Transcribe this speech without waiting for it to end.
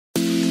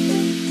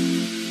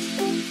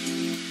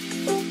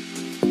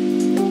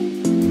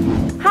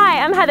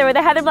I'm Heather with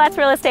the Heather Blatz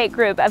Real Estate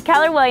Group of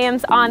Keller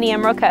Williams on the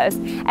Emerald Coast,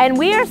 and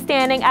we are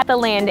standing at the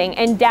Landing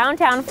in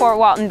downtown Fort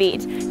Walton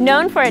Beach,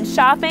 known for its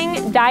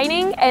shopping,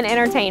 dining, and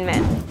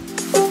entertainment.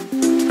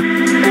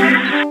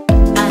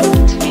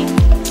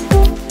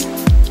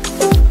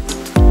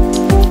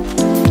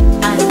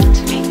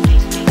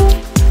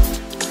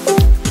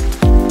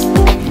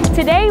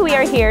 Today we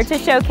are here to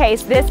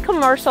showcase this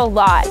commercial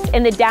lot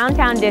in the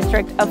downtown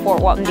district of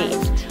Fort Walton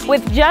Beach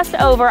with just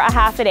over a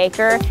half an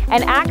acre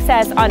and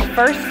access on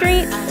 1st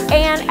Street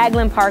and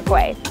Eglin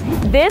Parkway.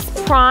 This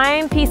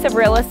prime piece of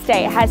real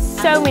estate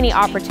has so many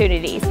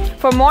opportunities.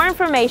 For more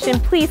information,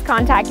 please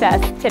contact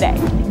us today.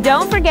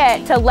 Don't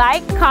forget to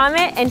like,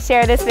 comment, and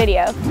share this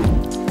video.